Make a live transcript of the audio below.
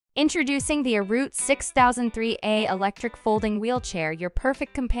Introducing the Eroute 6003A electric folding wheelchair, your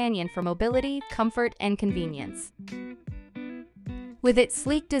perfect companion for mobility, comfort, and convenience. With its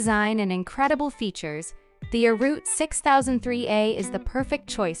sleek design and incredible features, the Eroute 6003A is the perfect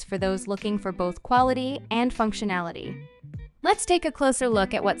choice for those looking for both quality and functionality. Let's take a closer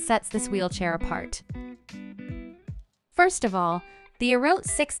look at what sets this wheelchair apart. First of all, the Eroute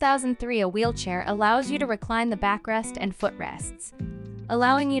 6003A wheelchair allows you to recline the backrest and footrests,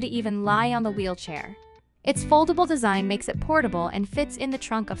 allowing you to even lie on the wheelchair. Its foldable design makes it portable and fits in the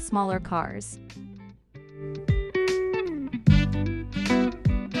trunk of smaller cars.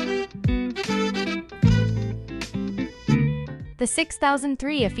 The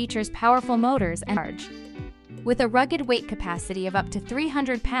 6003A features powerful motors and charge. With a rugged weight capacity of up to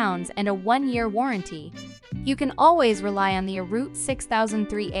 300 pounds and a 1-year warranty, you can always rely on the Eroute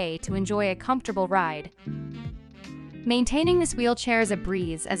 6003A to enjoy a comfortable ride. Maintaining this wheelchair is a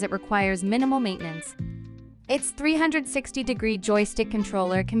breeze as it requires minimal maintenance. Its 360-degree joystick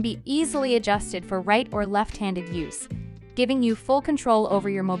controller can be easily adjusted for right or left-handed use, giving you full control over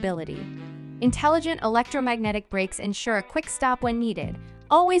your mobility. Intelligent electromagnetic brakes ensure a quick stop when needed,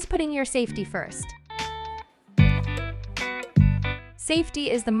 always putting your safety first. Safety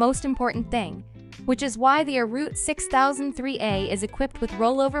is the most important thing, which is why the Eroute 6003A is equipped with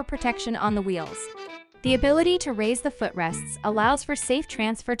rollover protection on the wheels. The ability to raise the footrests allows for safe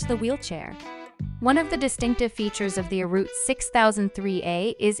transfer to the wheelchair. One of the distinctive features of the Eroute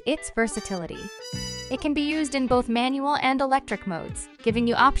 6003A is its versatility. It can be used in both manual and electric modes, giving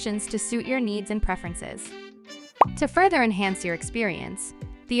you options to suit your needs and preferences. To further enhance your experience,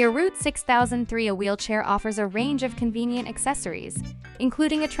 the Eroute 6003A wheelchair offers a range of convenient accessories,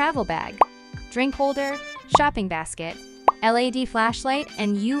 including a travel bag, drink holder, shopping basket, LED flashlight,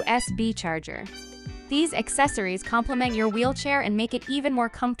 and USB charger. These accessories complement your wheelchair and make it even more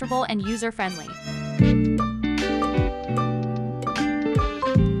comfortable and user-friendly.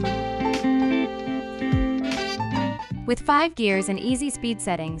 With 5 gears and easy speed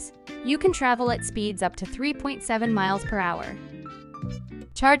settings, you can travel at speeds up to 3.7 miles per hour.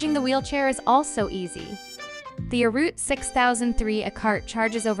 Charging the wheelchair is also easy. The Eroute 6003A cart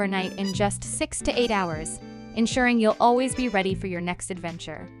charges overnight in just 6 to 8 hours, ensuring you'll always be ready for your next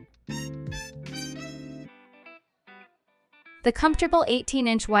adventure. The comfortable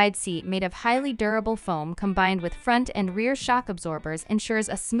 18-inch wide seat made of highly durable foam combined with front and rear shock absorbers ensures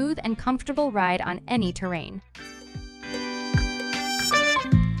a smooth and comfortable ride on any terrain.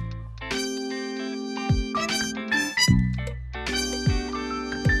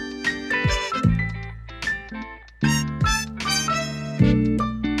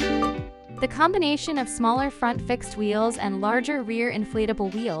 The combination of smaller front fixed wheels and larger rear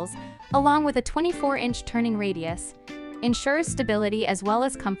inflatable wheels, along with a 24-inch turning radius, ensures stability as well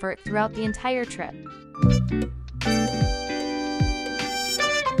as comfort throughout the entire trip.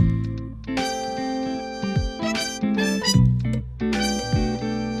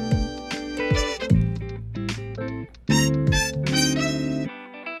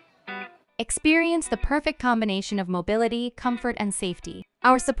 Experience the perfect combination of mobility, comfort, and safety.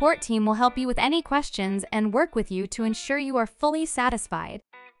 Our support team will help you with any questions and work with you to ensure you are fully satisfied.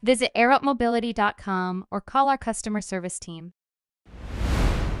 Visit eroutemobility.com or call our customer service team.